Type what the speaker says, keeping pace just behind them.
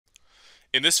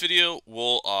In this video,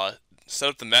 we'll set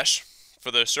up the mesh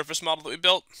for the surface model that we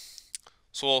built.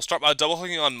 So we'll start by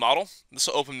double-clicking on Model. This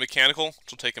will open Mechanical,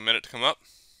 which will take a minute to come up.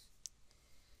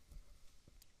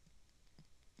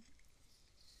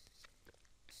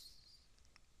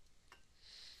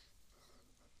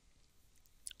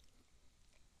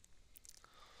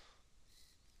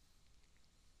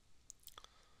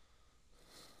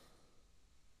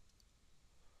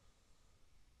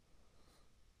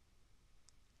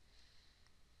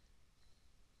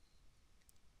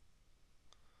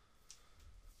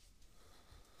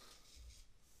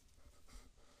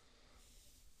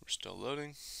 We're still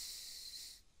loading.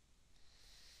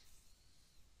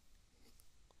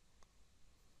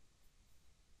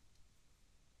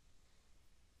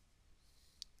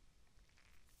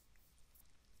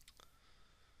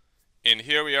 And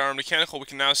here we are in Mechanical. We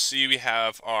can now see we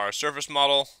have our surface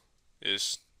model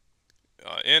is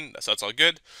in, so that's all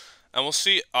good. And we'll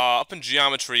see up in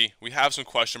Geometry, we have some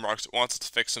question marks. It wants us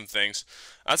to fix some things.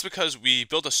 That's because we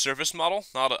built a surface model,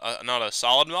 not a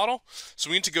solid model. So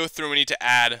we need to go through and we need to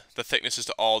add the thicknesses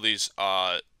to all these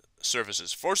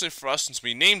surfaces. Fortunately for us, since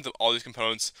we named all these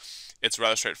components, it's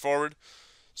rather straightforward.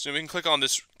 So we can click on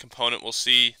this component. We'll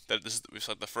see that we've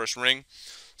selected the first ring.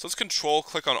 So let's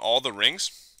control-click on all the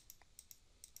rings.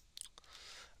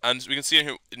 And we can see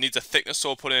here it needs a thickness, so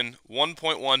we'll put in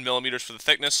 1.1 millimeters for the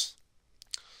thickness.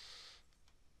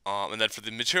 And then for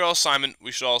the material assignment,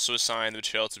 we should also assign the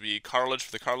material to be cartilage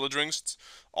for the cartilage rings. It's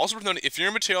also worth noting, if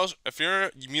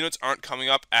your units aren't coming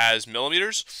up as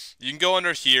millimeters, you can go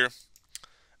under here,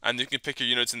 and you can pick your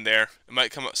units in there. It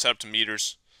might come up set up to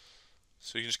meters,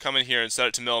 so you can just come in here and set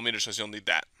it to millimeters because you'll need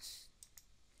that.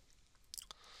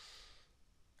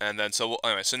 And then so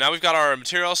now we've got our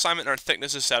material assignment and our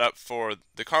thickness is set up for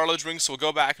the cartilage rings. So we'll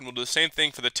go back and we'll do the same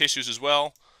thing for the tissues as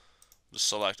well. Just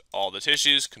select all the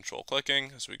tissues, control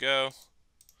clicking as we go.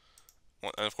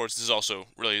 And of course, this is also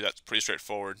that's pretty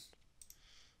straightforward.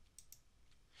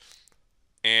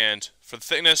 And for the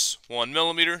thickness, 1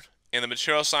 millimeter, and the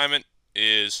material assignment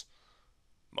is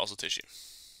muscle tissue.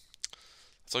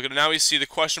 So now we see the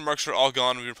question marks are all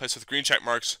gone. We replaced with green check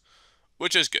marks,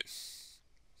 which is good.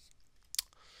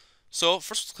 So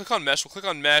first, we'll click on Mesh. We'll click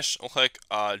on Mesh. We'll click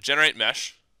Generate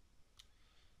Mesh.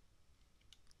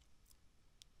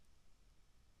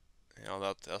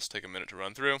 That'll take a minute to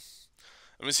run through.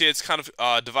 And we see it's kind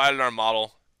of divided our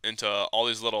model into all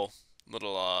these little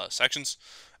sections.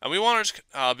 And we want to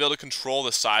be able to control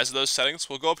the size of those settings.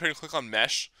 We'll go up here and click on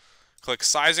Mesh. Click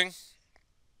Sizing.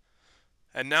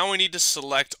 And now we need to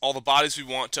select all the bodies we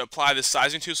want to apply this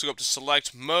sizing to. So go up to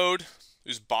Select Mode.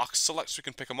 Use Box Select so we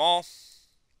can pick them all.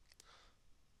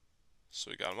 So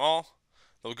we got them all.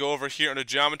 Then we'll go over here under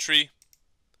Geometry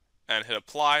and hit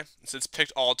Apply. And since it's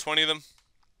picked all 20 of them.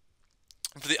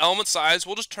 And for the element size,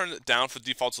 we'll just turn it down for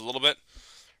defaults a little bit,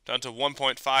 down to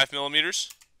 1.5 millimeters.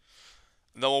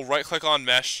 And then we'll right click on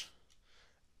Mesh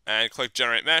and click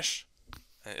Generate Mesh.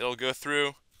 And it'll go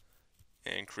through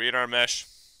and create our mesh.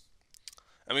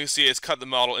 And we can see it's cut the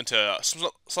model into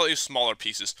slightly smaller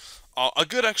pieces. A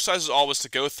good exercise is always to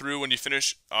go through when you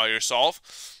finish your solve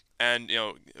and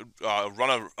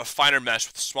run a finer mesh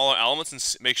with smaller elements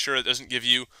and make sure it doesn't give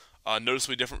you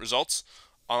noticeably different results.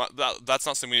 That's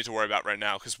not something we need to worry about right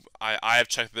now because I have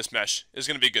checked that this mesh is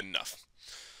going to be good enough.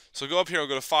 So go up here, we'll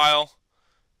go to File,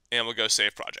 and we'll go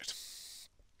Save Project.